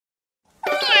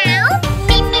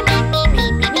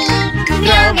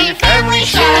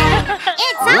celebration!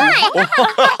 It's on!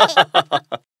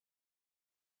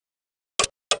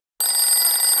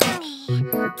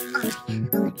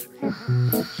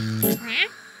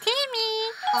 Timmy!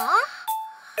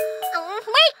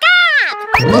 Wake up!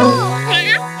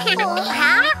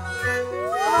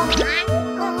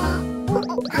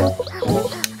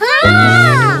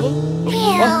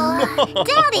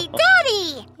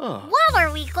 Daddy! What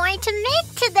are we going to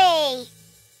make today?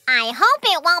 I hope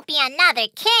it won't be another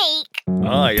cake.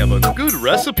 I have a good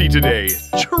recipe today.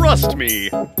 Trust me.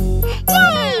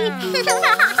 Yay!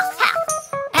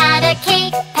 Pat a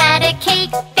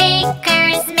cake,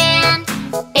 baker's man.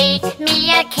 Bake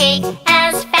me a cake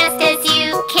as fast as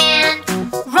you can.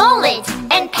 Roll it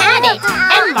and pat it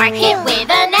and mark it with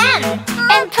an M.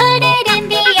 And put it in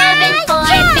the oven for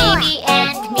baby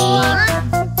and me.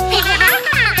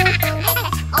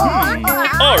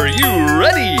 Are you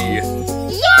ready?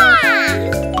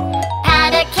 Yeah!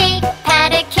 Pat a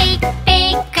cake,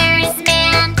 baker's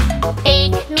man.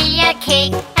 Bake me a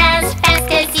cake as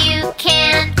fast as you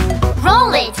can.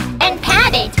 Roll it and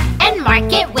pat it and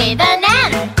mark it with an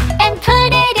M. And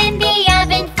put it in the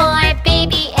oven for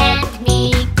baby and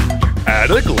me.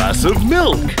 Add a glass of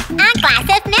milk. A glass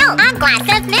of milk. A glass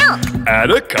of milk.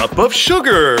 Add a cup of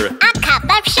sugar. A cup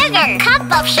of sugar.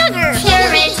 Cup of sugar.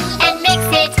 Stir it and mix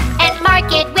it and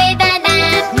mark it with an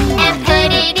M. And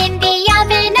put it in the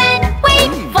oven and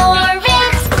wait for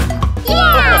it.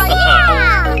 Yeah!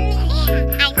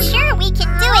 I'm sure we can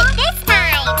do it this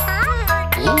time.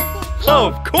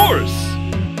 Of course.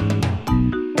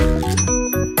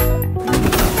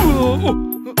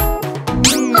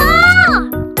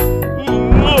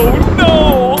 Oh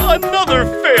no! Another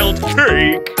failed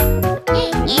cake!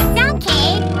 It's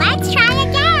okay. Let's try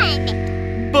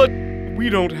again. But we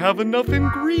don't have enough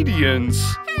ingredients.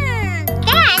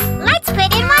 Then let's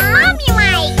put in what Mommy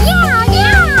likes.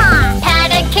 Yeah!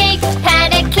 Pat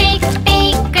a cake,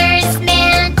 baker's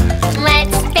man.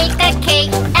 Let's bake the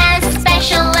cake as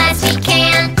special as we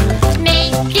can.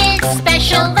 Make it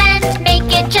special and make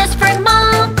it just for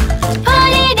Mom.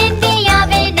 Put it in the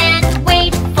oven and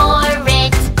wait for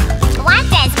it. What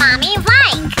does Mommy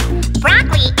like?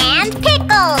 Broccoli and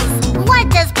pickles. What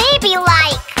does Baby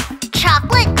like?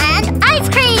 Chocolate and ice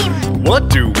cream. What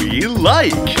do we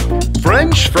like?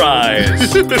 French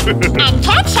fries. And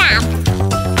ketchup.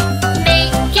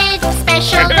 Make it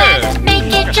special and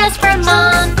make it just for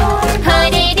Mom.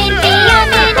 Put it in the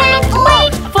oven and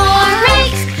wait for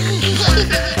it.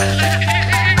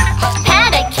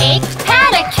 Pat a cake.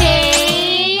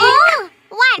 Oh,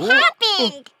 what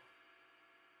happened?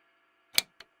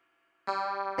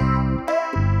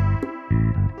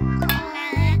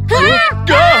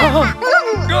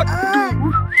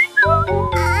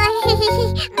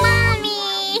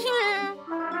 Mommy.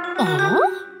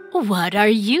 Oh, what are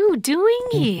you doing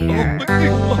here?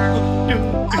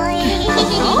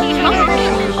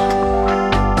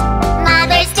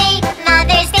 Mother's Day,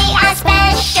 a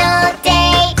special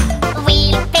day.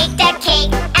 We baked a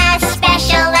cake as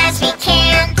special as we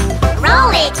can.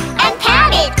 Roll it and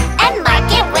pat it and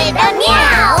mark it with a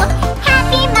meow.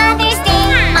 Happy Mother's Day,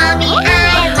 Mommy, I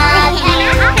love you.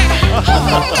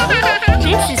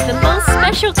 This is the most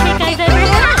special cake I've ever had.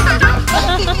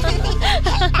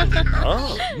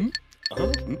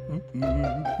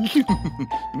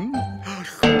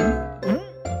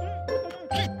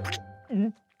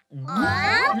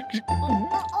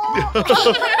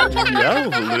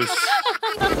 Marvelous.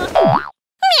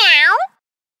 Meow.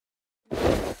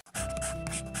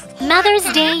 Mother's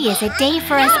Day is a day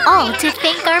for us all to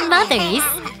thank our mothers.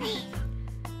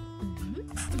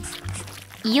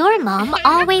 Your mom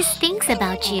always thinks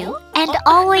about you and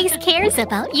always cares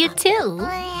about you too.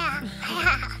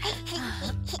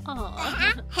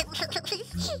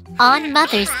 On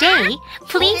Mother's Day,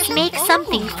 please make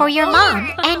something for your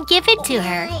mom and give it to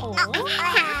her.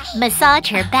 Massage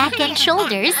her back and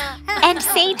shoulders and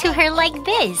say to her like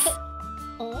this.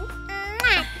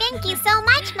 Thank you so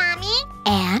much, Mommy.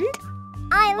 And?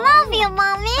 I love you,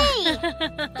 Mommy.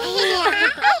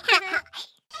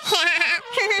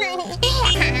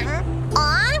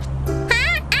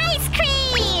 Ice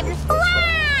cream!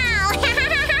 Wow!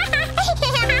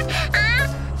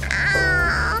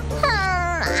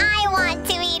 I want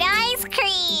to eat ice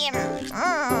cream.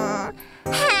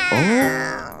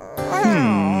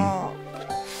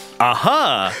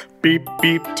 Aha! Beep,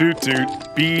 beep, toot, toot.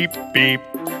 Beep, beep.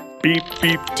 Beep,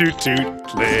 beep, toot, toot.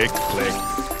 Click, click.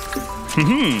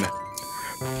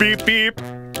 Beep, beep.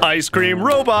 Ice cream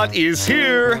robot is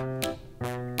here.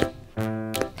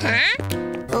 Huh?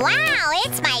 Wow,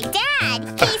 it's my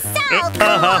dad. He's so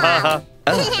cool.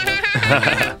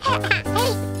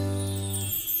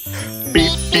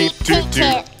 beep toot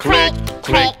toot, click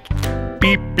click.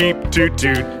 Beep beep toot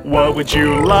toot, what would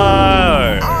you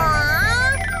like?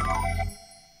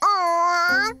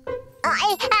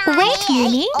 Wait,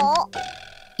 Minnie.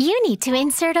 You need to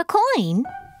insert a coin.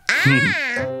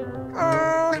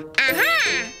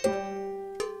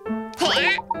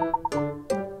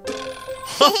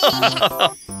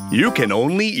 You can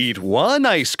only eat one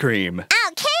ice cream.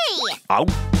 Okay. Ow.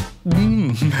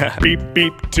 Beep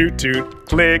beep toot toot,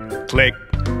 click click.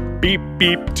 Beep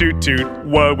beep toot toot,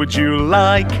 what would you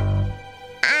like?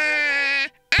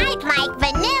 I'd like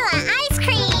vanilla ice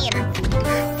cream.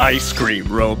 Ice cream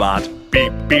robot,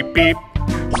 beep beep beep.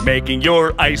 Making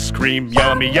your ice cream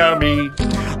yummy yummy.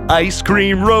 Ice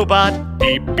cream robot,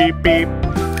 beep beep beep.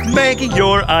 Making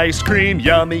your ice cream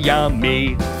yummy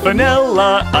yummy.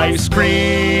 Vanilla ice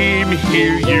cream,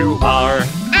 here you are.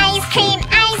 Ice cream,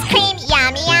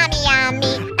 yummy, yummy,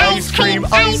 yummy. Ice cream,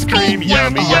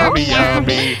 yummy yummy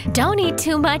yummy. Don't eat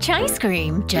too much ice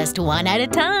cream. Just one at a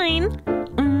time.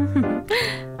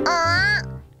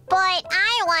 But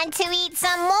I want to eat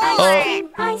some more.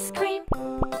 Ice cream.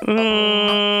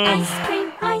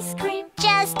 Ice cream.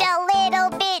 Just a little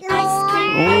bit more.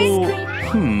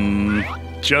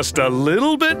 Just a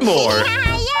little bit more.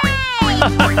 Yay!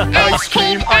 Ice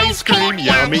cream,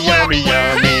 yummy, yummy,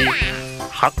 yummy.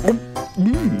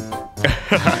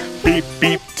 Beep,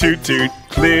 beep, toot, toot,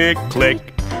 click,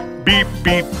 click. Beep,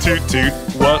 beep, toot, toot,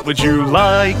 what would you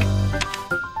like?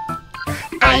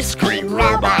 Ice cream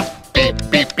robot, beep,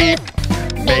 beep, beep.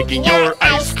 Making your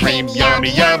ice cream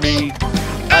yummy, yummy.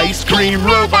 Ice cream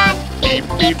robot, beep,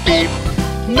 beep, beep.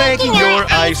 Making your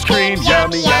ice cream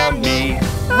yummy, yummy.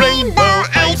 Rainbow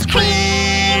ice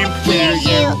cream, here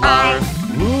you are.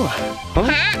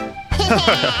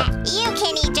 You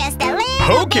can eat just a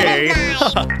little Okay. bit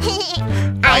of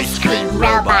mine. Ice cream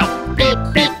robot, beep,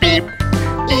 beep, beep.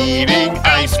 Eating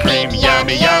ice cream,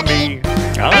 yummy, yummy.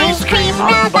 Ice cream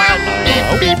robot,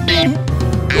 beep, beep, beep.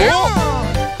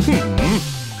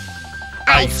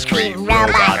 Ice cream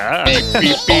robot, beep,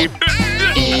 beep, beep.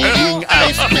 Eating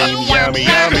ice cream, yummy,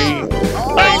 yummy.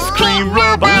 Ice cream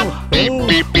robot, beep,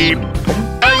 beep, beep.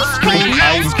 Ice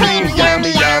cream,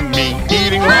 yummy, yummy.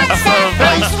 Eating lots of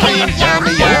ice cream,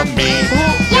 yummy, yummy.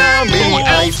 Yummy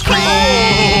ice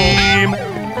cream.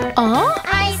 Oh?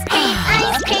 Ice cream, I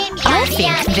yummy, think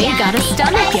yummy, they got a yummy.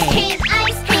 stomachache.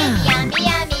 Ice cream, yummy,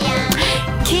 yummy,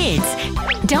 yummy. Kids,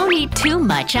 don't eat too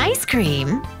much ice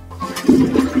cream.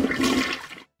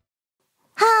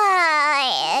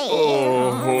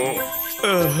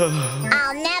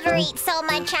 I'll never eat so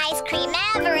much ice cream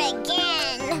ever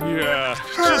again. Yeah,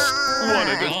 just one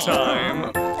at a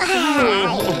time.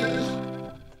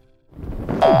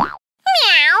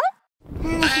 Meow.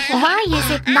 Why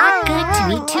is it not good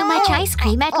to eat too much ice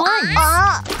cream at once?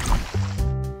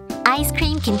 Ice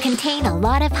cream can contain a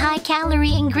lot of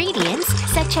high-calorie ingredients,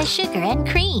 such as sugar and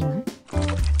cream.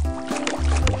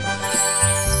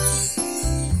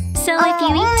 So if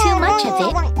you eat too much of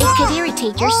it, it could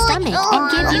irritate your stomach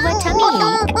and give you a tummy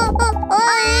ache.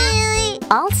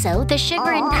 Also, the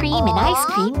sugar and cream in ice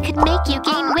cream could make you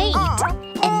gain weight,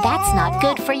 and that's not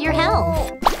good for your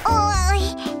health.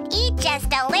 Eat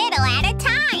just a little at a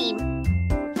time.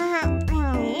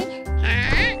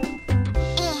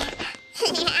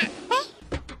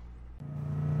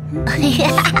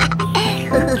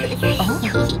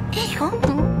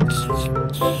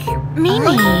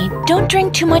 Mimi, don't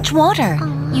drink too much water.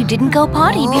 You didn't go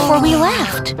potty before we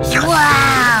left.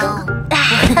 Wow!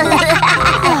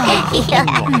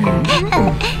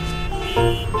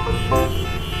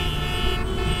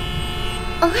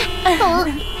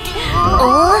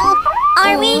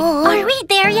 Are we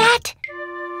there yet?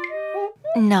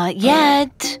 Not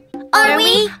yet. Are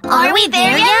we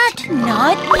there yet?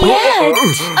 Not yet.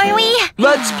 Are we?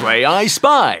 Let's play I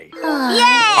Spy.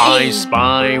 I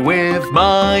spy with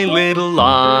my little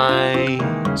eye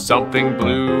something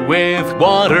blue with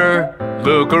water.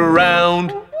 Look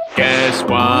around, guess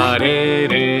what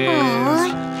it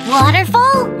is?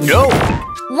 Waterfall? No,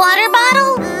 Water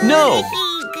bottle? no,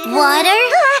 Water?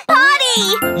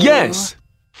 Potty! yes,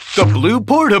 the blue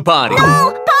porta potty.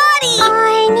 Oh, potty!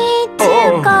 I need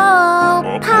to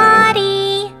go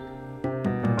potty.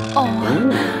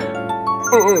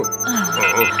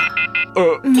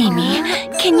 Mimi,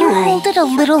 can you hold it a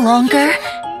little longer?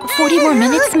 40 more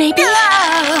minutes, maybe?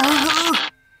 I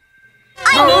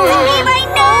need to pee right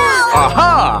now!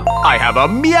 Aha! I have a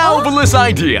meowvelous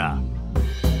idea.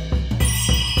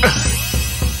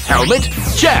 Helmet,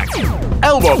 check.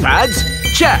 Elbow pads,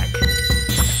 check.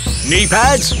 Knee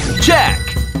pads, check.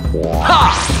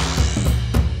 Ha!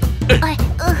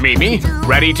 Mimi,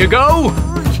 ready to go?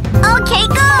 Okay,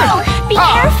 go! Be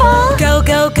careful! Go,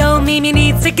 go, go, MeowMi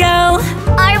needs to go.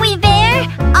 Are we there?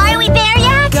 Are we there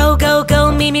yet? Go, go,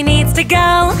 go, MeowMi needs to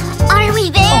go. Are we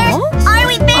there? Are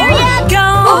we there yet?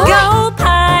 Go, go,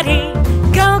 potty.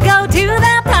 Go, go to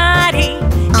the potty.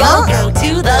 Go, go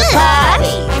to the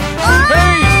potty.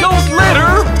 Hey, don't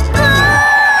litter!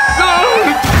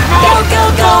 Go, go,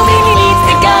 go, MeowMi needs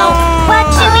to go.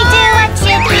 What should we do? What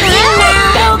should we do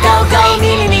now? Go, go, go,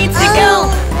 MeowMi needs to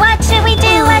go. What should we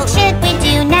do? What should we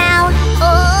do now?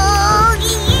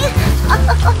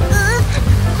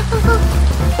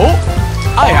 Oh,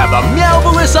 I have a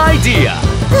meowvelous idea!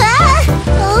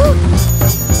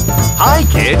 Hi,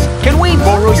 kids. Can we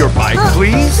borrow your bike,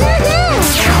 please?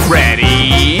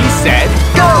 Ready, set,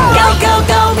 go! Go, go,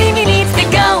 go, MeowMi needs to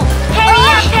go.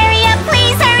 Hurry up,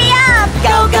 please hurry up!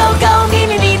 Go, go, go,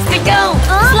 MeowMi needs to go.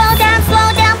 Slow down,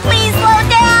 please slow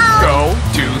down! Go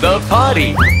to the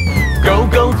potty. Go,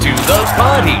 go to the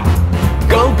potty.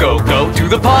 Go, go, go to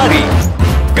the potty.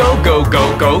 Go, go,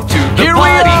 go, go to the Here potty. we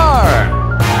are!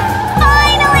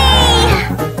 Finally!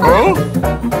 Oh?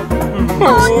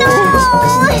 Oh no!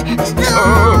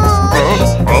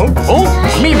 Oh,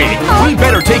 MeowMi, we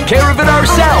better take care of it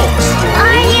ourselves.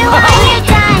 Are you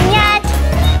done yet?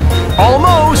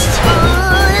 Almost.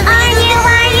 Are you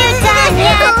done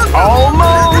yet?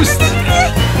 Almost.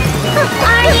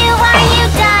 Are you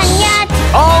done yet?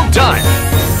 All done.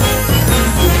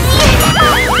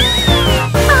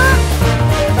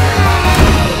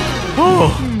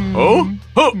 Oh.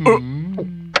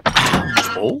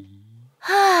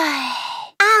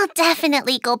 I'll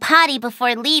definitely go potty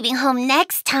before leaving home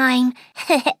next time.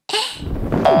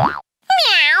 Meow.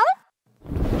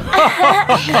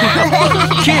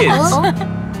 Kids,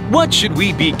 what should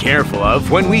we be careful of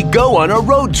when we go on a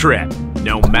road trip?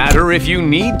 No matter if you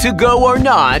need to go or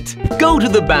not, go to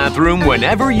the bathroom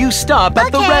whenever you stop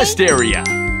at the rest area.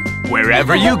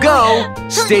 Wherever you go,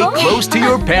 stay close to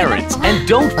your parents and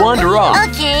don't wander off.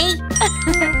 Okay.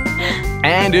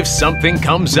 And if something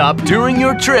comes up during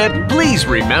your trip, please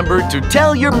remember to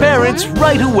tell your parents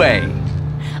right away.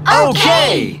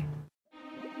 Okay.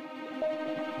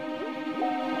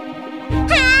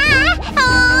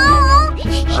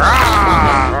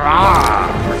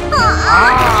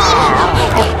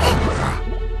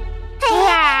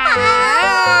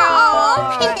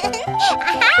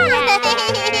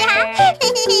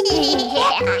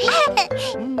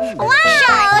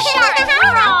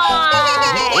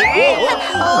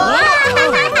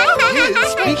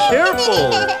 Kids, be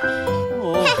careful!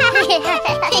 You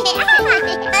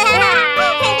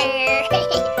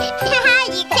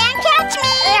can't catch me!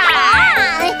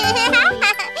 I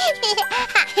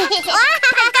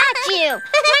got you!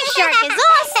 My shark is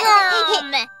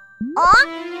awesome!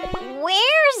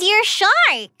 Where's your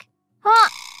shark?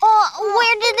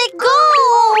 Where did it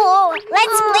go?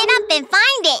 Let's split up and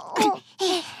find it.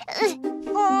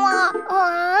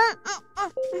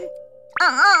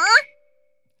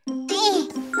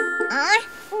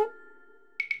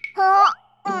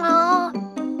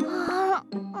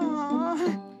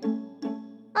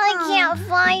 I can't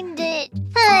find it.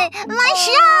 My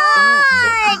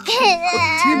shark!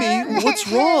 Timmy, what's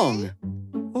wrong?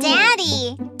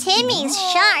 Daddy, Timmy's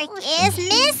shark is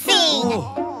missing.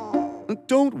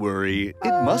 Don't worry,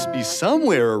 it must be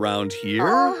somewhere around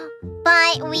here.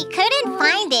 But we couldn't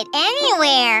find it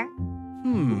anywhere.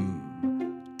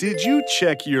 Did you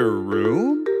check your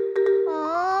room?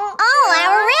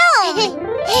 Our room!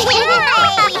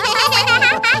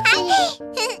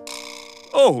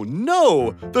 Oh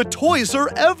no! The toys are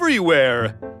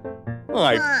everywhere!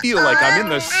 I feel like I'm in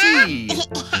the sea!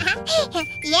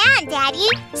 Yeah, Daddy.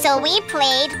 So we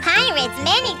played pirates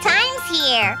many times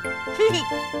here.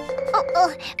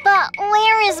 But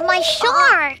where is my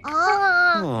shark?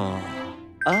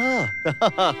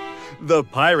 The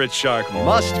pirate shark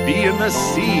must be in the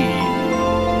sea!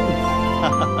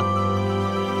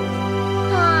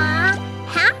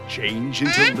 Change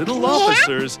into little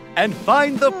officers and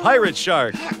find the pirate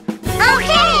shark!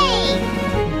 Okay!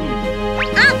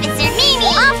 Officer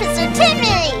Mimi! Officer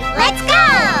Timmy! Let's go!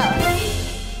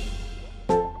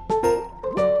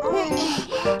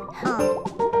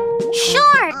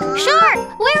 Shark! Shark!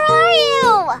 Where are you?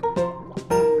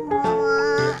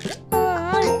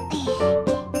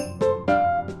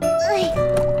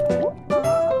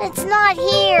 It's not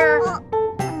here.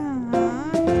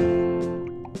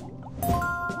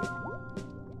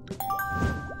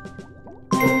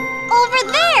 Over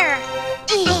there!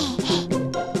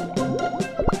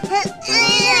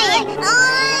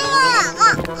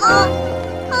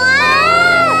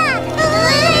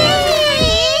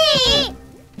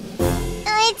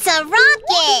 It's a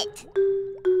rocket!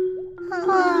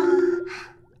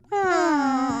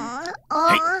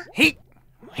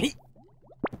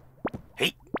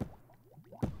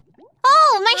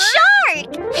 Oh, my shark!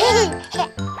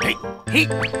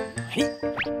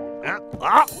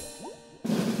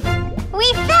 We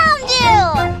found you!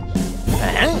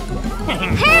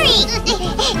 Hurry!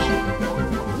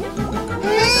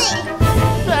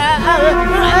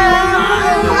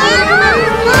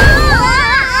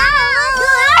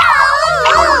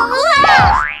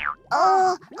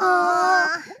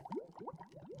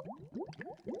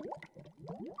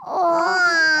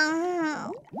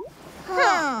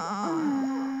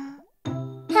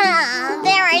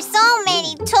 There are so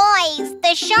many toys.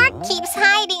 The shark keeps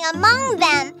hiding among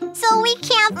them, so we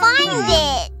can't find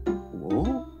it.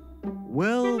 Oh?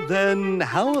 Well, then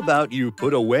how about you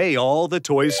put away all the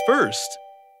toys first?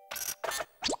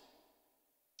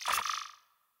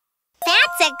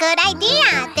 That's a good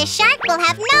idea. The shark will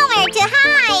have nowhere to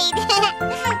hide.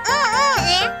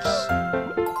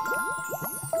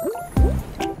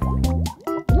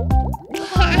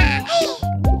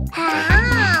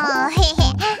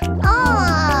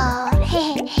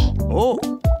 Oh.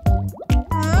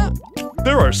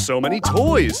 There are so many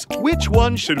toys. Which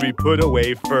one should we put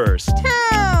away first?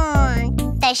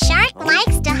 The shark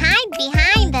likes to hide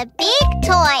behind the big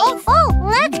toys.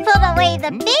 Let's put away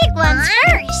the big ones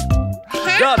first.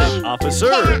 Got it,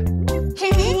 officer.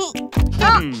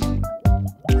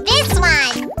 This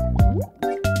one.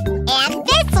 And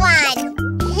this one.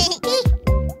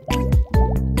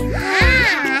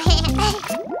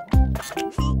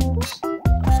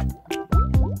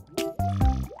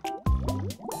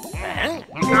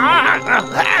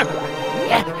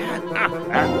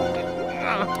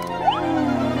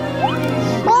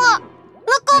 Oh,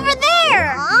 look over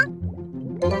there!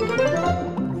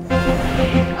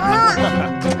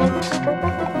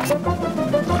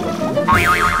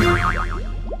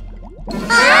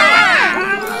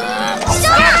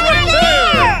 Stop right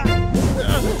there!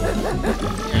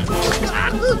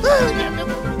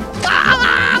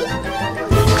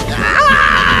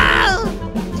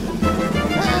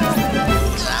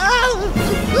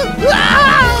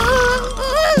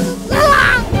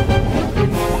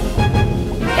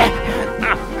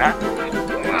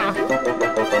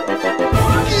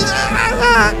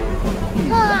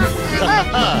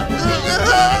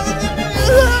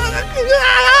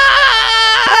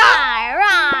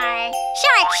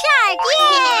 Shark, shark,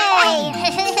 yay!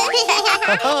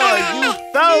 You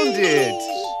found it!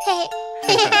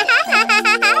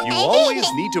 You always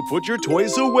need to put your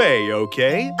toys away,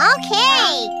 okay?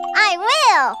 Okay, I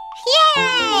will. Yay!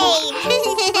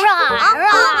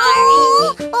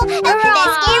 The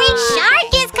scary shark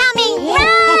is coming.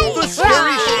 Run! The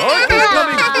scary shark is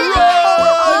coming!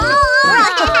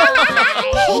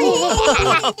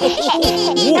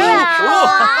 Meow.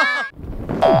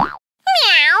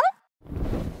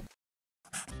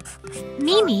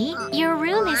 Mimi, your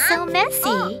room is so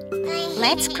messy.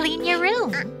 Let's clean your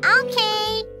room.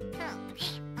 Okay.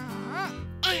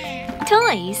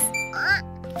 Toys,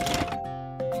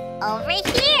 Over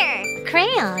here.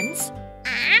 crayons.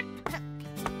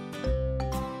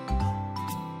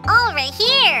 Over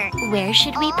here. Where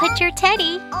should we put your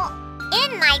teddy?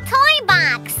 In my toy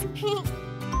box.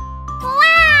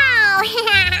 Wow!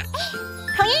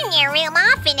 Clean your room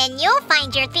often and you'll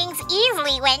find your things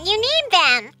easily when you need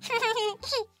them.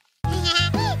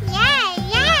 Yay,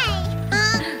 yay!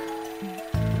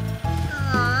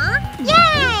 Yay!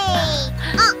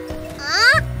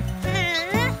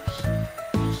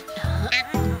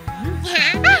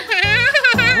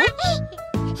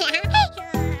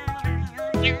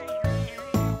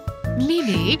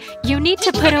 Mimi, you need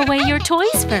to put away your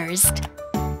toys first.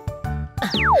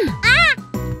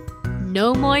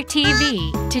 No more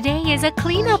TV. Today is a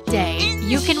cleanup day.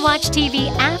 You can watch TV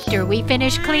after we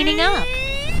finish cleaning up.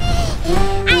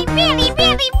 I really,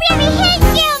 really, really hate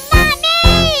you,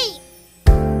 Mommy!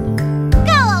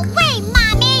 Go away,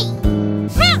 Mommy!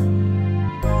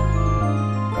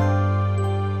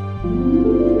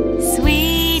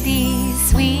 Sweetie,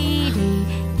 sweetie,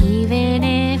 even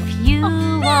if you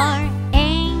are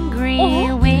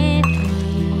angry with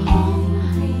me,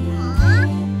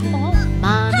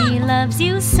 Mommy loves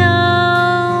you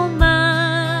so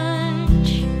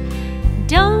much.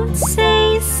 Don't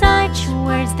say such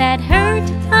words that hurt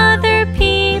other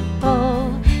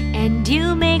people, and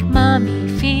you make Mommy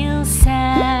feel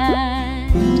sad.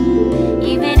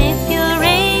 Even if you're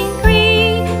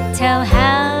angry, tell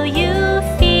how you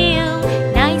feel.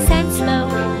 Nice and slow,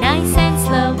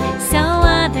 so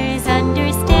others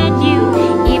understand you.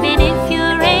 Even if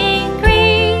you're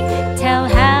angry, tell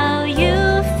how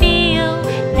you feel.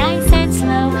 Nice and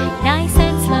slow,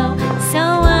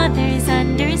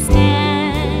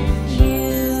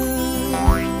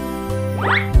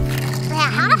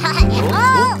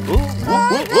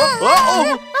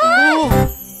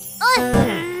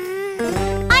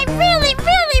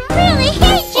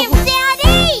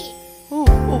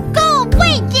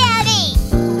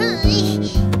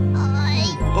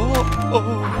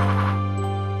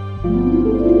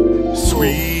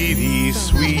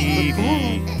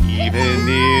 even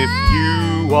if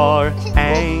you are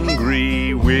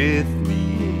angry with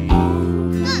me.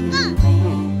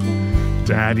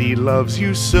 Daddy loves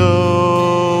you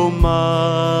so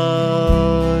much.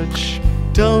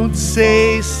 Don't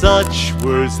say such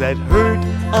words that hurt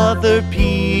other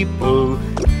people,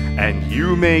 and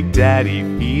you make Daddy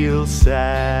feel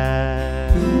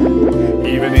sad.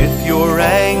 Even if you're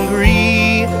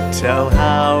angry, tell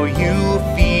how you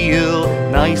feel.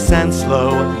 Nice and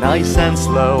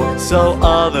slow, so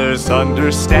others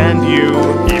understand you.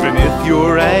 Even if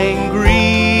you're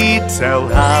angry, tell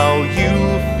how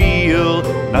you feel.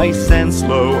 Nice and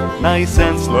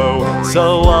slow,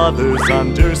 so others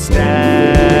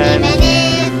understand. Even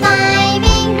if I'm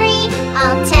angry,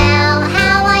 I'll tell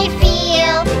how I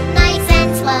feel. Nice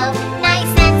and slow,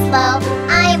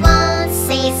 I won't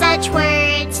say such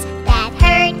words that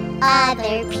hurt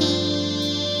other people.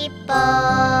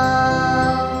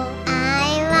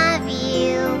 I love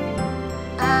you.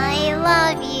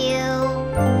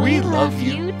 We love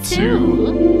you too.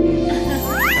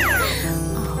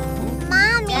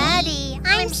 Mommy, Daddy,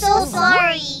 I'm so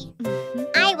sorry.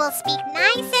 I will speak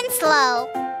nice and slow.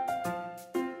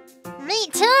 Me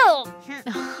too.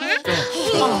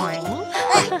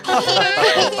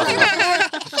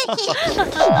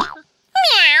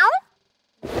 Meow.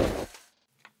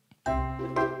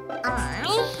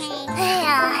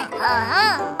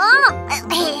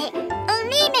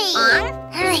 Mimi.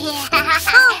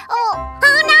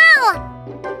 Oh no.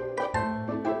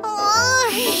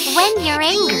 When you're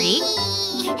angry,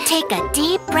 take a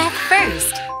deep breath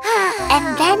first,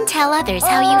 and then tell others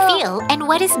how you feel and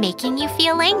what is making you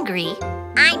feel angry.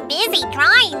 I'm busy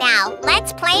drawing now.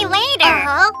 Let's play later.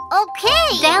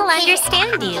 Okay. They'll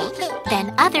understand you.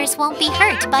 Then others won't be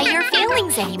hurt by your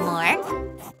feelings anymore.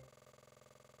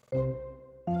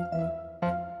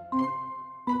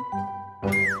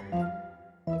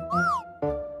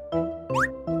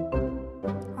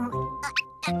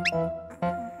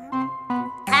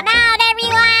 Come out,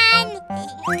 everyone!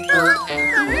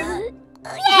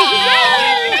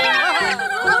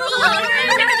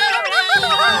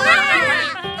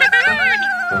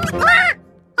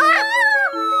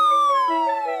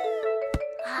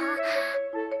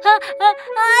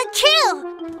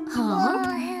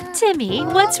 Timmy,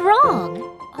 what's wrong?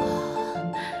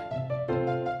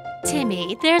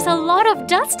 Timmy, there's a lot of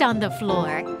dust on the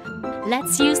floor.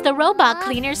 Let's use the robot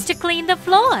cleaners to clean the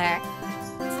floor.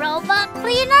 Robot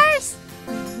cleaners?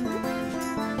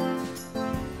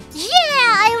 Yeah,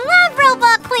 I love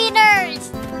robot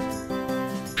cleaners!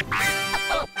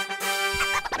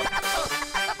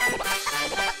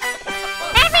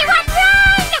 Everyone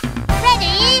run!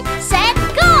 Ready, set,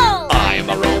 go! I'm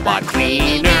a robot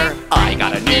cleaner. I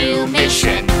got a new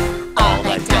mission. All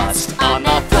the dust on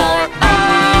the floor,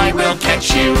 I will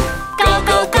catch you. Go,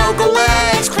 go, go, go,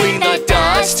 let's clean the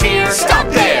dust here. Stop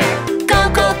there. Go,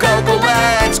 go, go, go,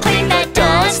 let's clean the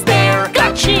dust there.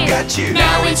 Got you. Got you.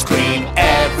 Now it's clean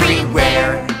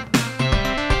everywhere.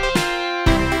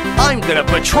 I'm gonna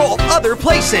patrol other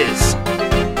places.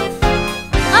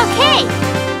 Okay!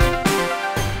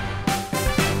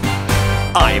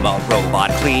 I'm a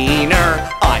robot cleaner.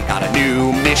 I got a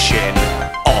new mission.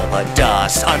 All the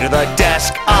dust under the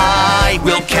desk, I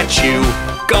will catch you.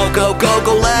 Go, go, go,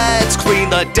 go, let's clean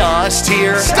the dust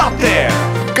here. Stop there.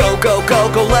 Go, go, go,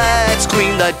 go, let's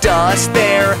clean the dust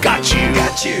there. Got you.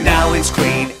 Got you. Now it's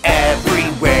clean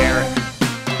everywhere.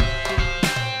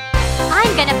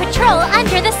 I'm gonna patrol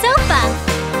under the sofa.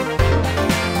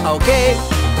 Okay.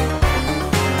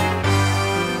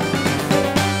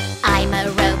 I'm a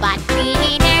robot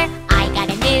cleaner. I got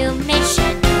a new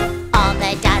mission. All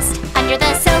the dust under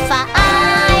the sofa,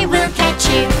 I will catch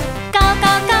you. Go,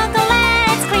 go, go, go,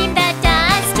 let's clean the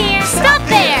dust here. Stop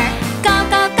there. Go,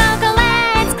 go, go, go,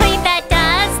 let's clean the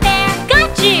dust there.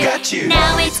 Got you. Got you.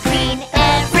 Now it's clean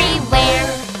everywhere.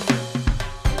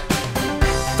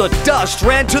 The dust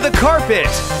ran to the carpet.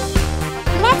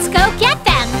 Let's go get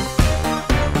them.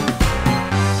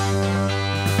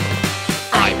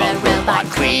 I'm a robot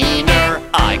cleaner.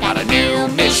 I got a new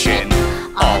mission.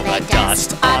 All the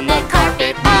dust on the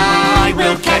carpet, I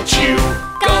will catch you.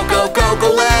 Go, go, go, go,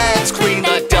 let's clean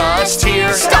the dust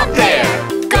here. Stop there.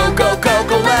 Go, go, go,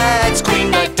 go, let's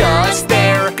clean the dust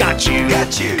there. Got you.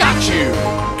 Got you. Got you.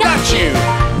 Got you.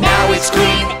 Now it's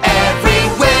clean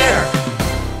everywhere.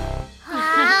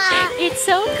 It's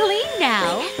so clean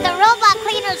now. The robot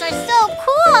cleaners are so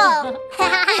cool.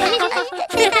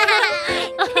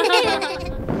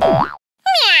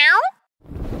 Meow.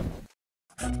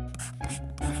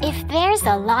 If there's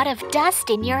a lot of dust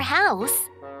in your house,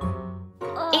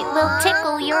 it will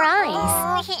tickle your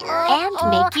eyes and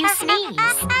make you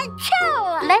sneeze.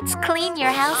 Let's clean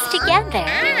your house together.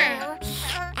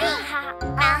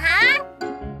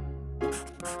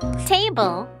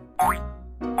 Table.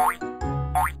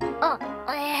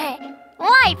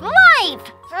 Wipe, wipe!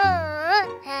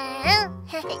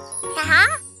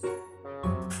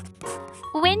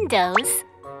 Windows.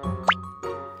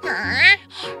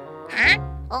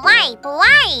 Wipe,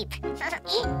 wipe!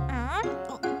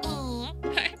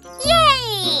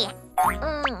 Yay!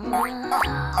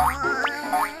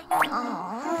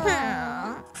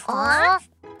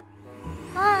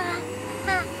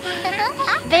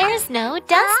 There's no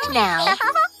dust now.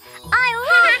 I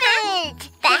love it!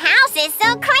 The house is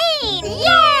so clean!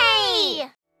 Yay!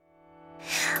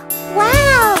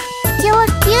 Wow! You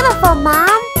look beautiful,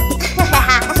 Mom!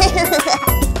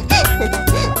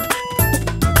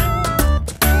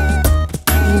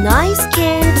 Nice,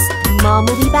 kids. Mom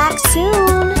will be back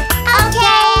soon.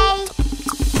 Okay!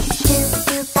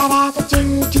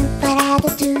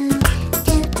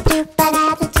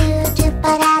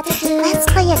 Let's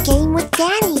play a game with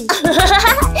Daddy.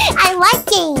 I like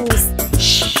games.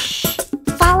 Shh.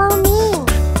 Follow me.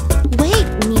 Wait,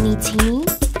 Mimi Teeny.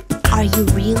 Are you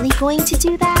really going to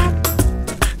do that?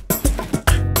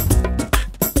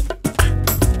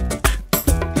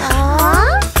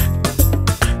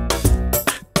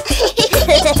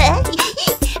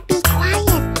 Be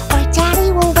quiet or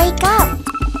Daddy will wake up.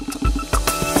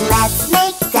 Let's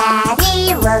make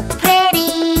Daddy look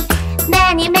pretty.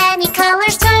 Many, many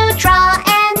colors to draw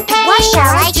and paint. What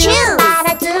shall I choose?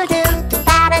 Ba-da-doo-doo,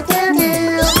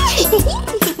 ba-da-doo-doo.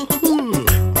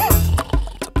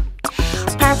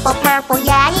 Purple, purple,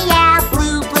 yeah, yeah.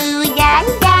 Blue, blue, yeah,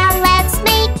 yeah. Let's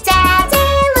make Daddy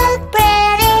look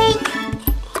pretty.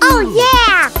 Oh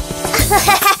yeah!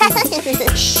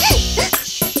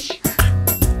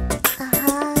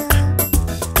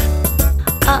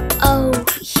 Uh-oh,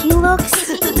 he looks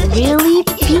really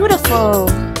beautiful.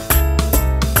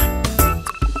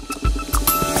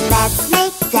 Let's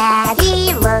make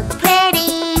Daddy look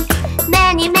pretty.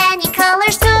 Many, many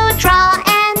colors to draw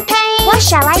and paint. What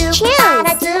shall I choose?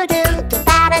 Ba-da-doo-doo,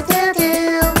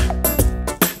 ba-da-doo-doo.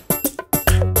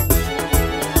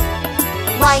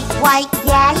 White, white,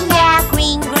 yeah, yeah.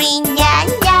 Green, green, yeah,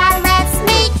 yeah. Let's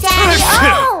make Daddy.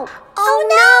 Oh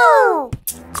no!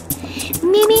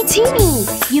 Mimi Teeny,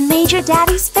 you made your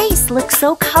daddy's face look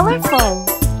so colorful.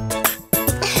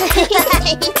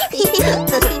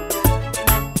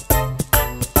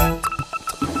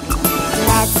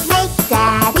 Let's make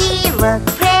Daddy look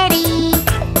pretty.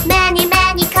 Many,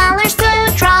 many colors to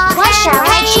draw. What shall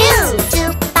I choose?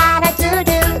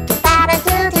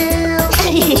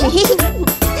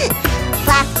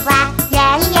 Black, black,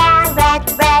 yeah, yeah. Red,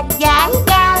 red, yeah,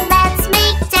 yeah. Let's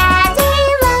make Daddy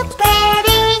look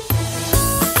pretty.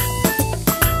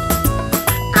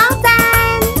 All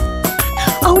done.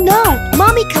 Oh no,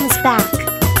 Mommy comes back.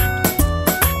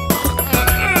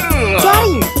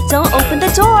 Daddy, don't open the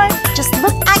door. Just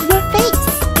look at your face.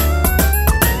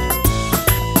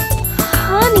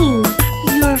 Honey,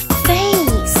 your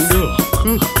face.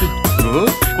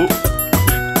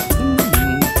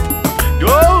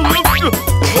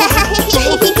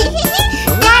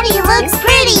 Daddy looks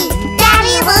pretty.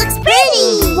 Daddy looks pretty.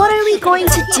 What are we going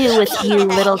to do with you,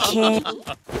 little kid?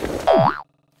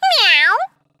 Meow.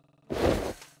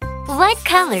 What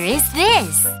color is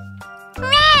this?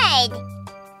 Red.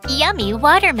 Yummy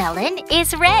watermelon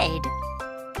is red.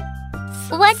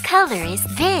 What color is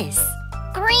this?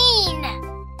 Green.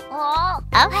 Oh.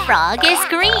 A frog is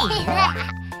green.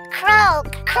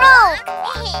 Croak, croak.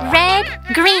 Red,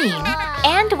 green.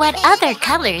 And what other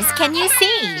colors can you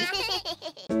see?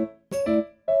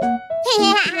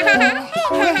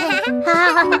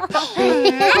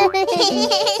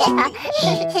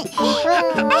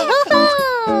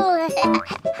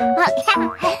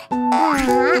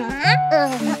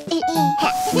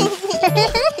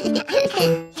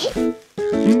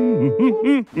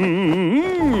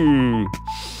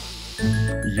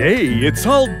 Yay, it's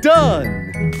all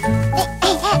done!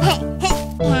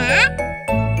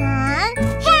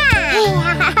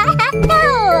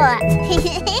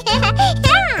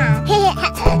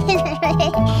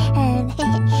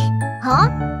 Huh?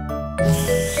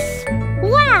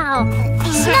 Wow!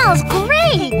 Smells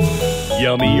great!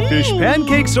 Yummy fish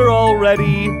pancakes are all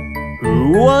ready.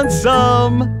 Who wants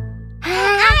some? I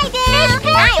do!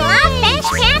 I love fish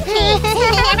pancakes!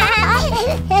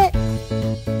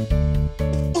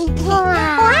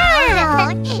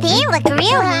 Wow! They look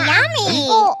really yummy!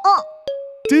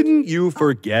 Didn't you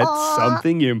forget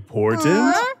something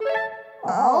important?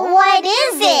 What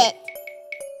is it?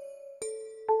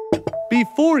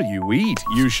 Before you eat,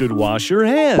 you should wash your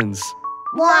hands.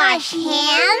 Wash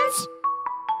hands?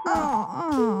 I'm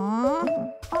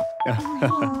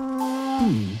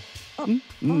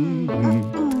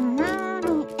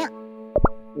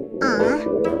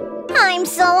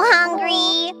so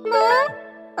hungry.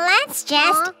 Let's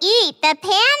just eat the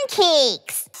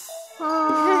pancakes.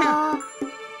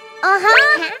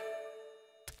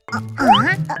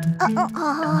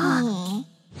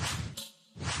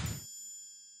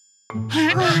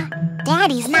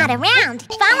 Daddy's not around.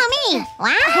 Follow me.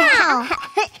 Wow.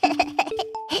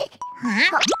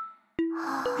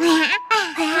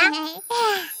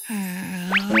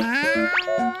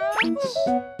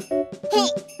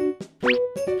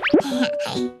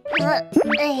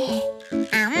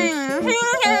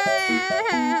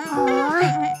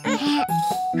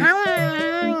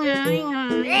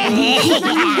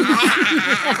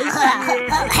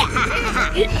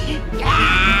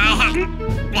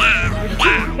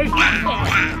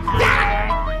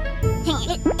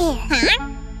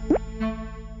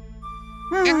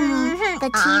 The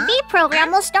TV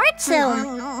program will start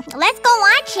soon. Let's go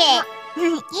watch it.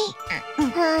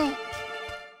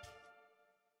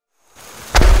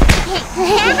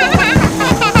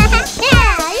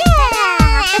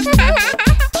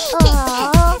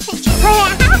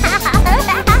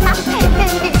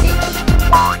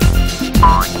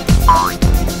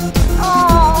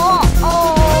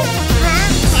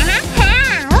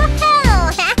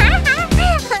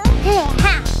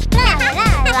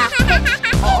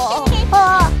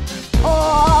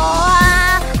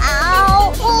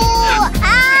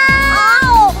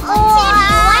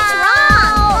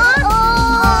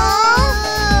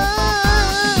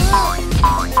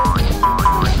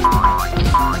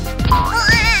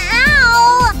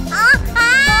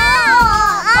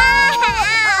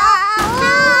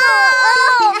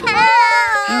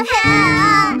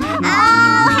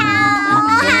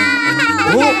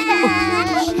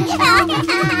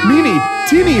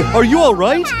 Are you all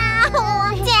right?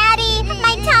 Daddy,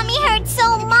 my tummy hurts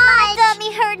so much. My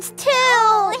tummy hurts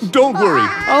too. Don't worry.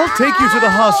 I'll take you to the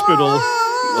hospital.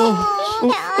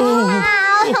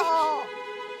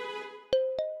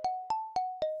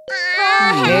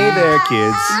 Hey there,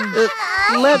 kids.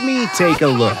 Let me take a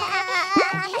look.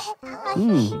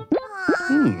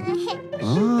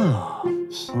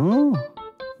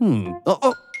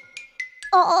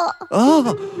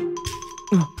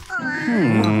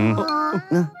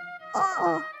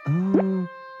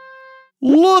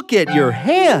 Look at your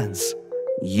hands.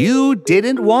 You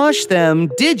didn't wash them,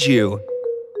 did you?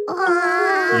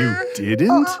 You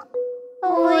didn't?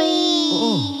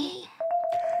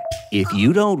 If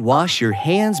you don't wash your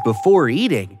hands before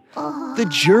eating, the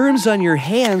germs on your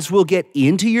hands will get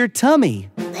into your tummy.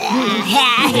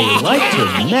 They like to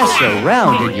mess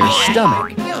around in your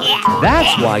stomach.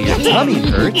 That's why your tummy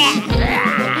hurts.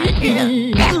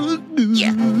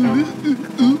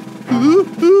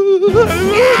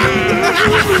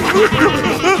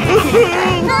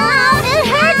 It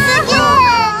hurts again.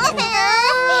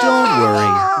 Don't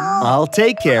worry. I'll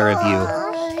take care of you.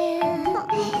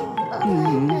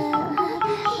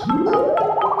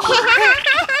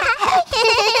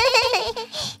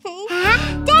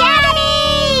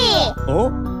 Daddy!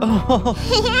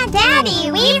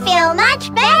 Daddy, we feel much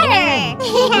better.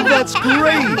 That's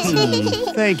great.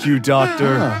 Thank you,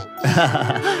 Doctor.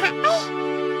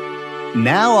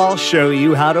 Now I'll show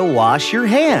you how to wash your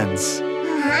hands.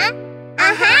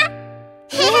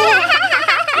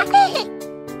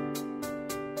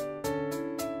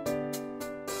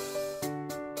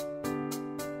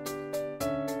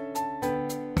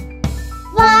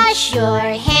 Wash your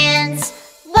hands,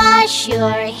 wash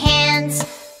your hands.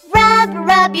 Rub,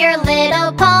 rub your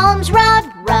little palms, rub,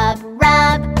 rub,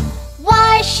 rub.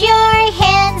 Wash your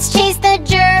hands, chase the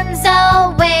germs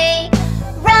away.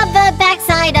 Rub the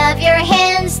backside of your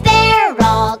hands, they're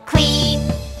all clean.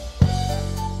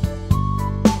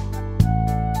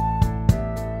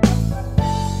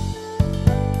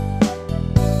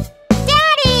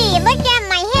 Daddy, look at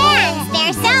my hands.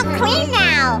 They're so clean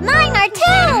now. Mine are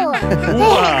too.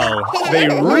 Wow, they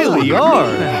really are.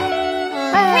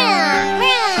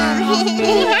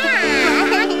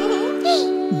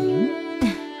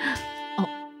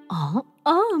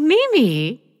 Oh,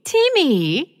 Mimi,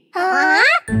 Timmy. Huh?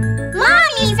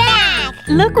 Mommy's back.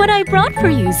 Look what I brought for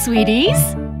you, sweeties.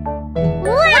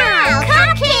 Wow,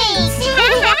 cupcakes.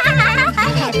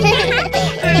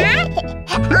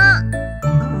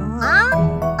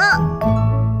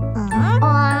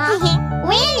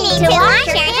 We need to wash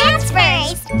our hands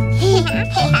first.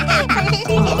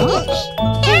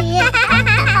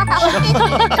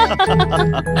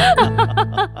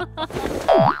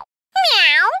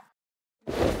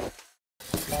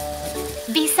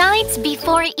 Besides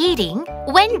before Before eating,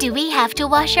 when do we have to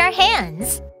wash our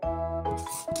hands?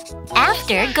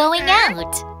 After going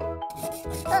out.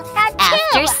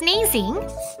 After sneezing.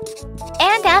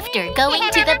 And after going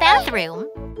to the bathroom.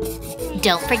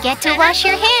 Don't forget to wash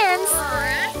your hands.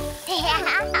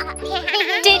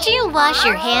 Did you wash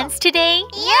your hands today?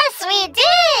 Yes, we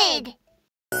did!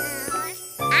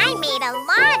 I made a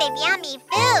lot of yummy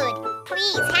food.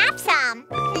 Please have some.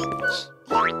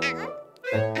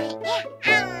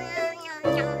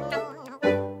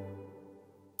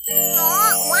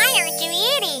 Oh, why aren't you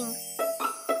eating?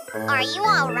 Are you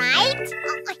all right?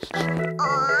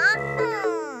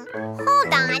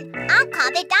 Hold on, I'll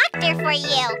call the doctor for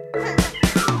you.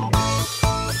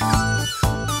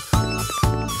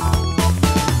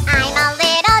 I'm a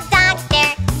little doctor.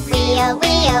 Wee-oh,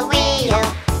 wee-oh, wee-oh.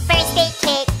 First aid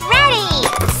kit ready.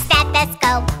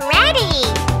 Stethoscope ready.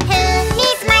 Who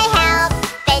needs my help?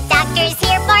 The doctor's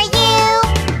here for you.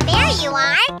 There you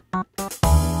are.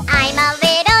 I'm a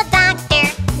little doctor.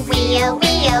 Wee-oh,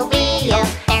 wee-oh, wee-oh.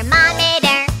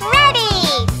 Thermometer ready.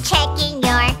 Checking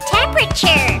your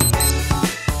temperature.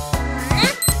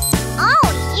 Oh,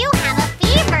 you have a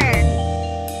fever.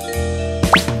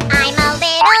 I'm a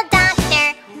little doctor.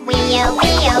 Wee-oh,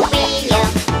 wee-oh, wee-oh.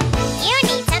 You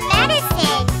need some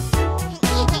medicine.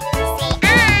 Say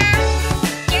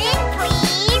drink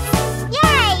please.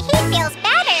 Yay, he feels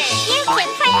better. You can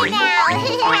play now.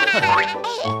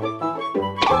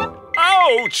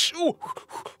 Ouch! Ooh.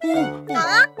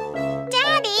 Huh?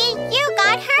 Daddy, you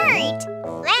got hurt.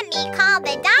 Let me call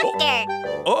the doctor.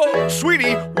 Oh,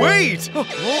 sweetie, wait! I'm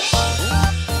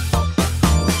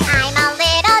a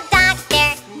little doctor.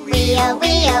 Wee-oh,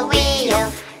 wee-oh, wee-oh.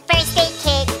 First aid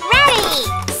kit ready.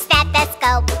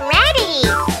 Stethoscope ready.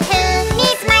 Who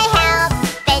needs my help?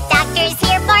 The doctor's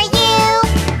here for you.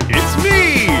 It's me!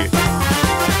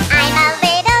 I'm a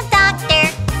little doctor.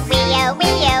 Wee-oh,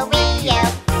 wee-oh, wee-oh.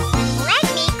 Let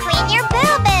me clean your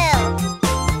boo-boo.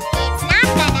 It's not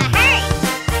gonna hurt.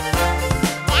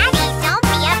 Daddy, don't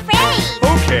be afraid.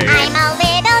 Okay. I'm a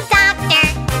little doctor.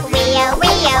 Wee-oh,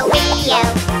 wee-oh, wee-oh.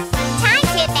 Time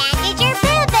to bandage your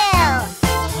boo-boo.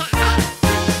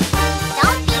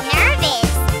 Don't be nervous.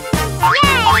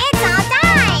 Yay, it's all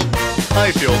done. I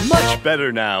feel much better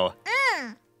now.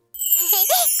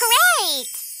 Great.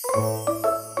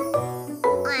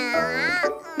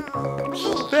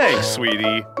 Thanks,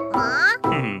 sweetie. Huh?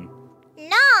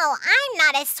 No, I'm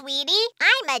not a sweetie.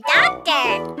 I'm a doctor.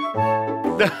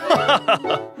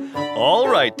 All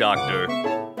right, doctor.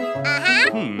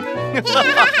 Uh-huh.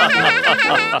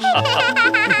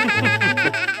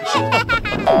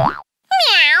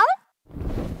 Meow.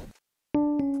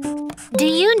 Do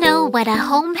you know what a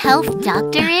home health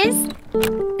doctor is?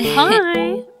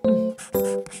 Hi.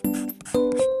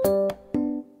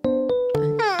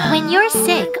 When you're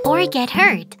sick or get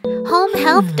hurt, home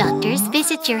health doctors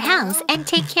visit your house and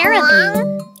take care of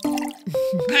you.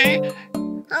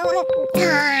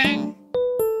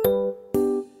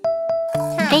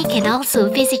 They can also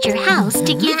visit your house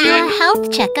to give you a health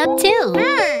checkup too.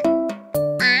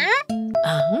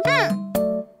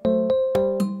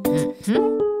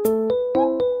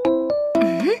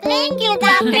 Thank you,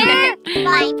 doctor.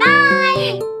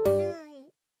 Bye-bye.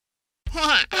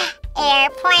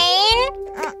 Airplane.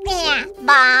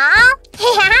 Ball.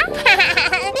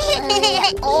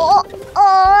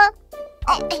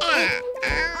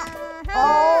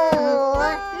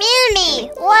 MeowMi,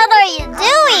 what are you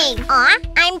doing?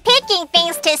 I'm picking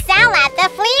things to sell at the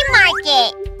flea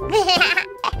market.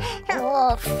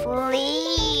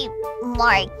 Flea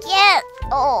market?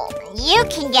 Oh, you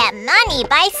can get money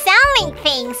by selling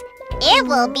things. It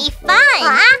will be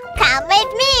fun. Come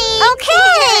with me.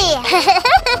 Okay.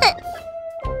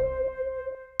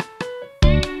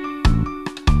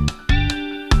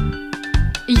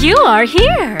 You are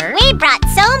here. We brought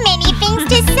so many things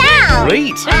to sell.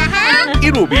 Great! Uh-huh.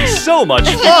 It will be so much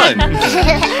fun!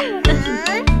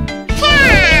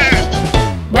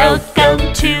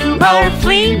 Welcome to our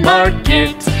flea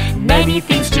market. Many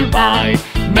things to buy,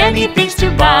 many things to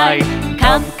buy.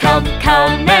 Come, come,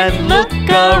 come and look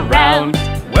around.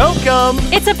 Welcome!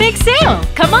 It's a big sale.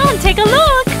 Come on, take a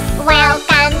look.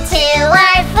 Welcome to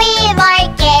our flea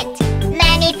market.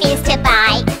 Many things to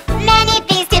buy, many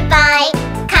things to buy.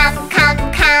 Come, come,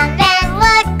 come and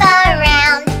look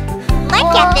around.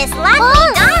 Look at this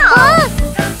lovely doll.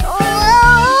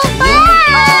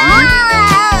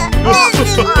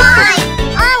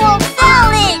 I will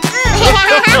fall it.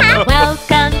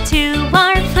 Welcome to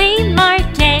our flea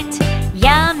market.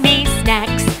 Yummy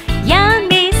snacks,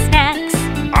 yummy snacks.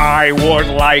 I would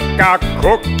like a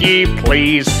cookie,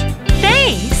 please.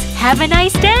 Thanks. Have a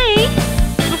nice day.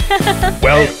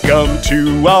 Welcome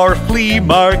to our flea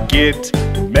market.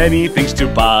 Many things to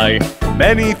buy,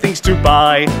 many things to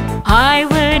buy. I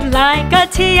would like a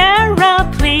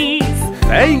tiara, please.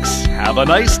 Thanks, have a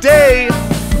nice day.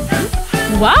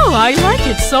 Wow, I like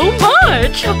it so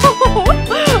much.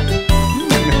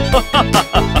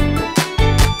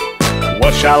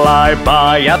 What shall I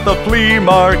buy at the flea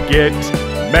market?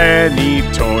 Many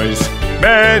toys,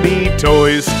 many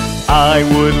toys. I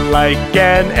would like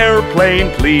an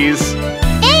airplane, please.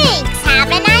 Thanks, have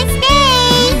a nice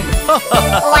day.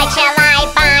 What shall I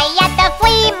buy at the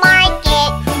flea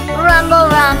market?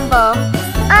 Rumble, rumble,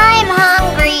 I'm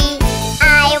hungry.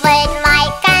 I would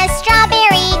like a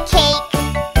strawberry cake.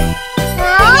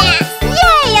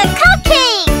 Yay, a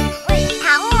cupcake!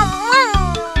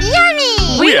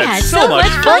 Yummy! We had so much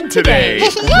fun today.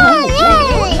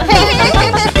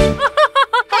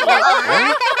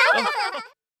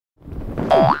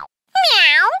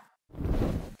 Meow.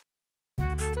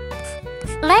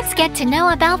 Let's get to know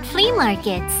about flea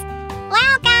markets.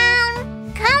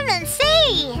 Welcome! Come and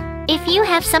see! If you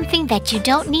have something that you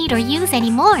don't need or use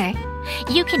anymore,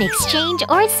 you can exchange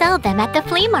or sell them at the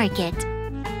flea market.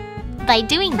 By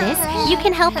doing this, you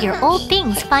can help your old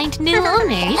things find new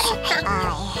owners.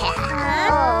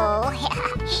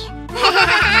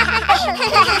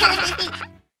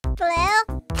 Blue,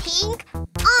 pink,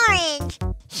 orange.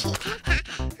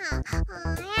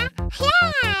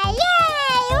 Yeah, yay!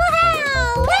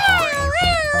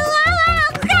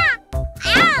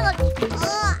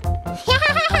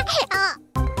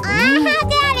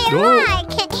 Wow!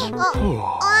 Daddy, look!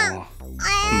 Lula-la,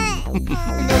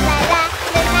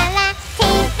 lula-la,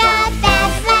 take a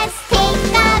bath, let's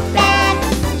take a bath.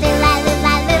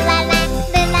 Lula-lula-lula-la,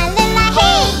 lula-lula,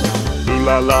 hey!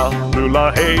 Lula-la, lula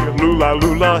hey,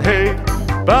 lula-lula hey.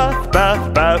 Bath,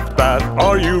 bath, bath, bath,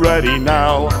 are you ready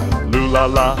now?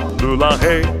 Lula-la, lula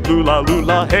hey,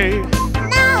 lula-lula hey. No,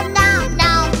 no,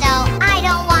 no, no, I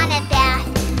don't want a bath.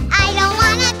 I don't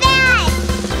want a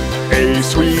bath. Hey,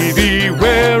 sweetie,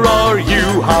 where are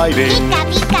you hiding? Pika,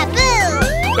 pika, boo.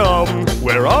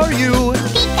 Where are you?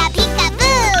 Pika, pika,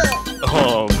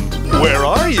 boo. Where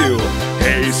are you?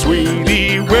 Hey,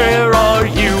 sweetie, where are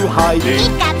you hiding?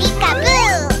 Pika, pika,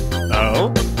 boo.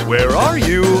 Oh, where are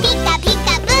you? Pika,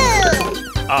 pika,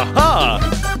 boo. Aha!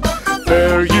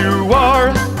 There you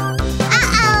are!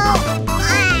 Uh-oh.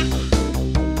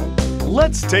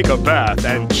 Let's take a bath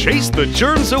and chase the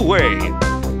germs away. No.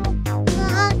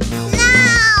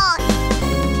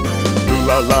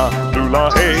 Lula-la,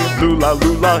 lula hey,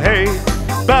 lula-lula hey.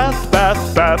 Bath,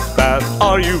 bath, bath, bath,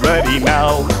 are you ready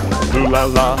now?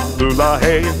 Lula-la, lula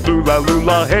hey,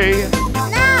 lula-lula hey. No,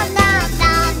 no, no,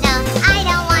 no, I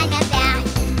don't want a bath.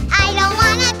 I don't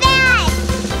want a bath.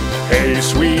 Hey,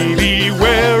 sweetie,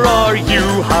 where are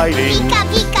you hiding? Pika,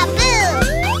 pika,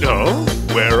 boo. Oh,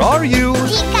 where are you?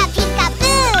 Pika, pika,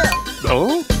 boo.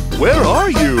 Oh, where are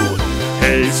you?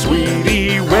 Hey,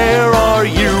 sweetie, where are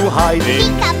you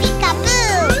hiding? Pika, pika, boo.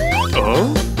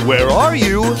 Oh, where are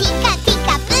you? Pika,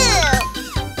 pika,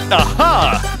 boo.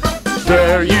 Aha!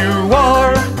 There you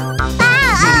are!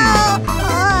 Uh-oh.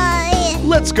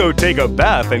 Let's go take a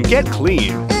bath and get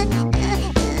clean.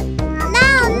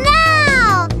 No,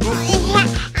 no.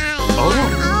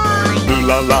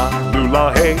 Lula-la,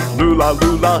 lula hey,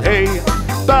 lula-lula hey.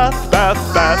 Bath, bath,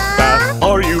 bath, bath,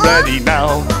 are you ready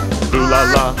now?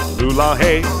 Lula-la, lula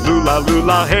hey,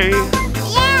 lula-lula hey.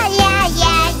 Yeah, yeah,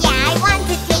 yeah, yeah, I want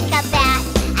to take a bath.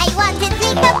 I want to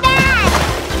take a bath.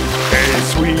 Hey,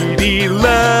 sweetie,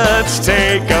 let's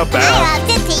take a I bath. love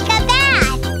to take a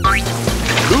bath.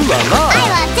 Lula-la, I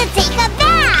love to take a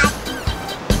bath.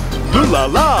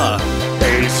 lula-la.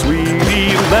 Hey,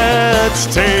 sweetie, let's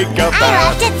take a I love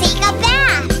bath. to take a bath.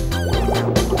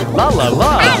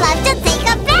 La-la-la, I love to take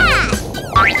a bath.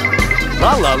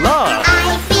 la-la-la. I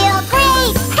feel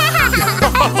great.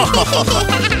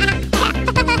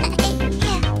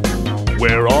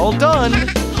 We're all done.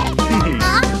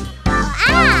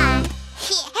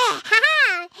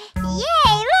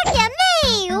 Yay, look at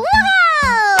me! Whoa!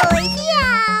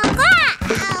 Yeah!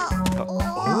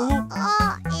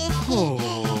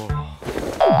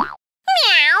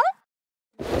 Meow!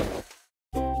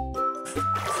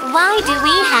 Why do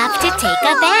we have to take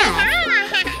a bath?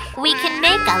 We can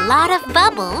make a lot of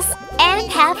bubbles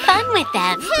and have fun with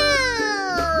them.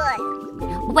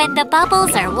 When the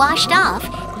bubbles are washed off,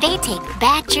 they take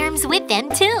bad germs with them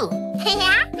too.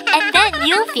 And then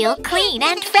you'll feel clean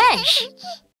and fresh.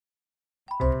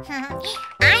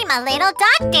 I'm a little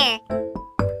doctor.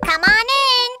 Come on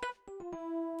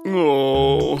in.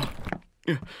 Oh,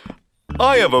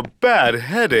 I have a bad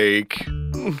headache.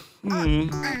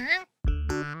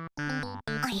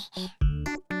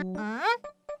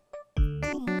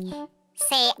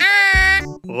 Say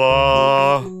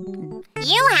ah.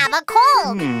 You have a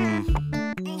cold.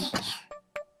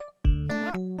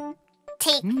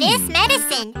 Take this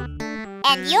medicine,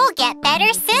 and you'll get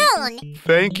better soon.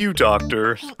 Thank you,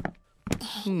 doctor.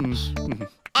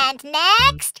 And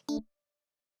next.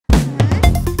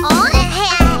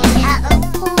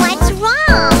 What's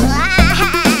wrong?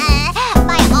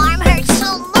 My arm hurts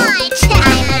so much.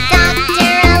 I'm a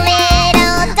doctor, a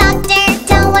little doctor,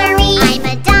 don't worry. I'm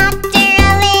a doctor,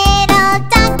 a little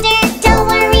doctor, don't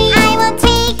worry. I will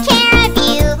take care of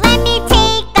you. Let me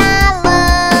take a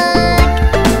look.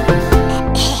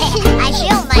 I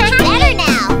feel much better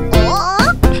now.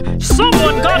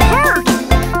 Someone got hurt!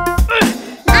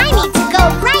 I need to go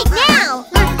right now.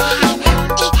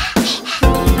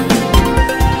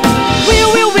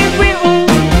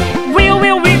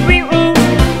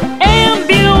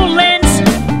 Ambulance,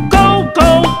 go, go,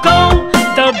 go.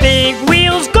 The big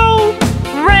wheels go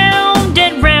round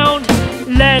and round.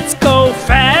 Let's go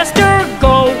faster,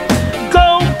 go,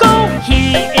 go, go.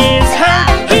 He is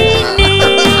hurt, he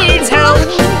needs help.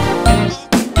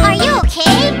 Are you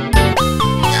okay?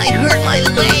 I hurt my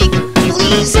leg.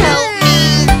 Please help me.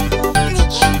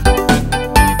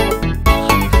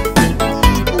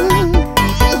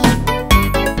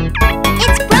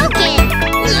 It's broken.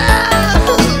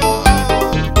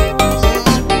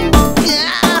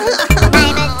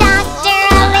 I'm a doctor,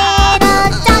 a little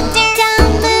doctor,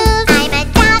 don't move. I'm a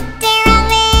doctor, a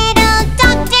little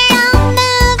doctor, don't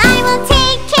move. I will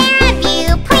take care of you,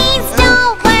 please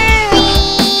don't worry.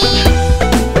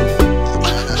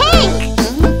 Hank!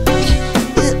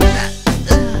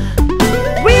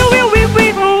 Wheel, wheel, wheel,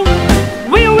 wheel,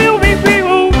 wheel, wheel, wheel,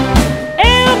 wheel.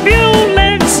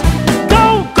 Ambulance, go,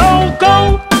 go, go.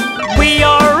 We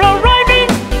are arriving,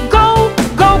 go,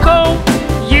 go, go.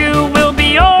 You will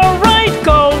be alright,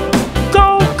 go,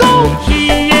 go, go. He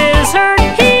is hurt,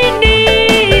 he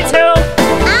needs help.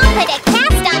 I'll put a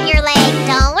cast on your leg,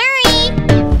 don't worry.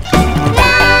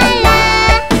 La la,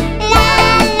 la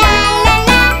la la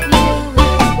la.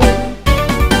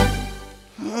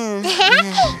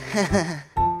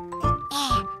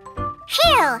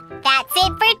 Phew, that's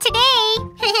it for today.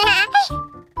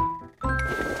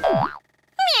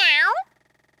 Meow.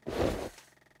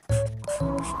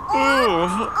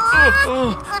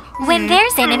 When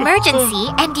there's an emergency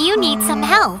and you need some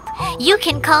help, you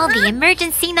can call the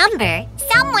emergency number.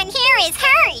 Someone here is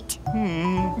hurt.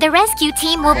 The rescue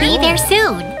team will be there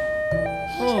soon.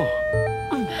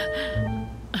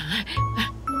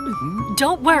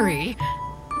 Don't worry.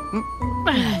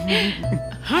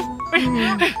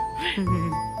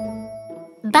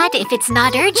 But if it's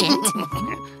not urgent,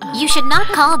 you should not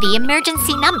call the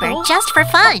emergency number just for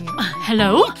fun.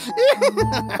 Hello?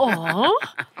 Oh.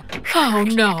 Oh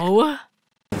no.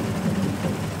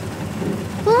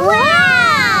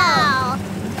 Wow!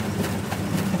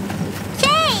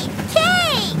 Cake!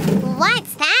 Cake!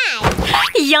 What's that?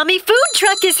 Yummy food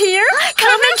truck is here.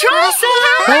 Come and try some.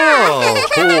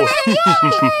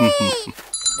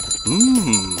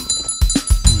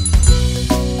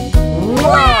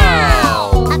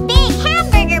 Wow! A big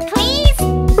hamburger, please!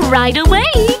 Right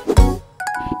away.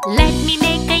 Let me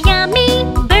make a yummy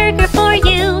burger for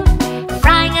you.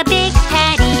 Frying a big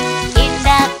patty in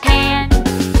the pan.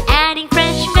 Adding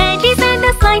fresh veggies and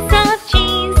a slice of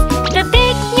cheese. The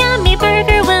big yummy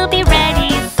burger will be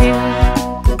ready soon.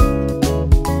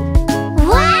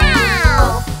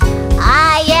 Wow!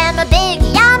 I am a big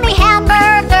yummy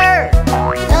hamburger.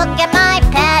 Look at my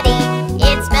patty,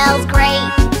 it smells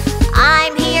great.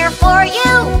 I'm here for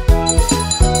you.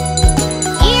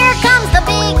 Here comes the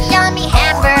big yummy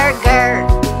hamburger.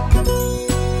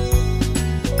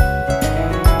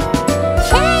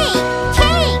 Cake!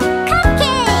 Cake!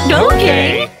 Cupcake!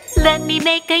 Okay. Let me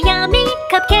make a yummy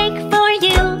cupcake for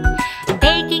you.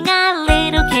 Baking a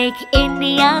little cake in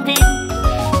the oven.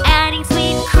 Adding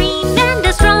sweet cream and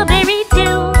a strawberry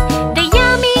too. The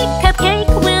yummy cupcake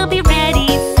will be ready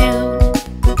soon.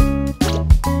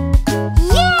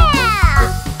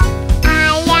 Yeah!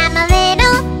 I am a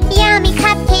little yummy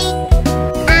cupcake.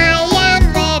 I am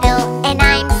little and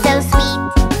I'm so sweet.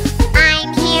 I'm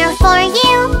here for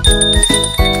you.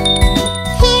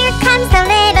 Here comes the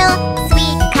little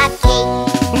sweet cupcake.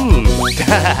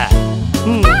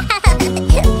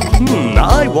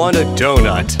 I want a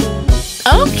donut.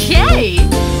 Okay.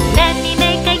 Let me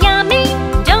make a yummy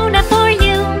donut for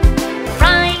you.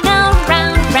 Frying a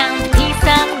round piece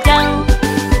of dough.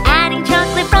 Adding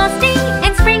chocolate frosting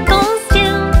and sprinkles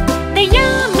too. The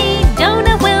yummy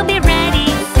donut will be ready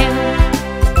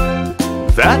soon.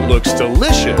 That looks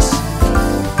delicious.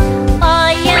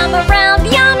 I am a round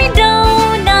yummy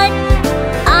donut.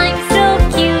 I'm so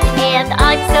cute and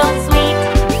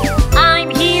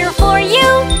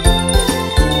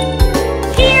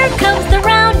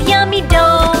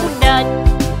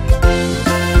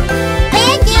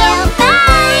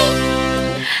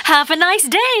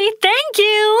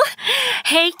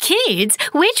Hey kids,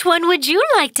 which one would you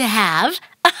like to have?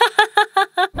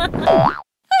 Meow.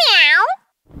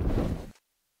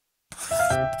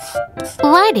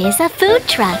 What is a food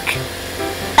truck?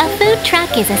 A food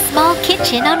truck is a small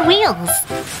kitchen on wheels.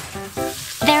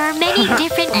 There are many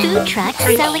different food trucks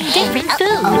selling different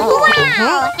food.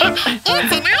 Wow!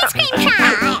 It's an ice cream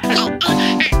truck.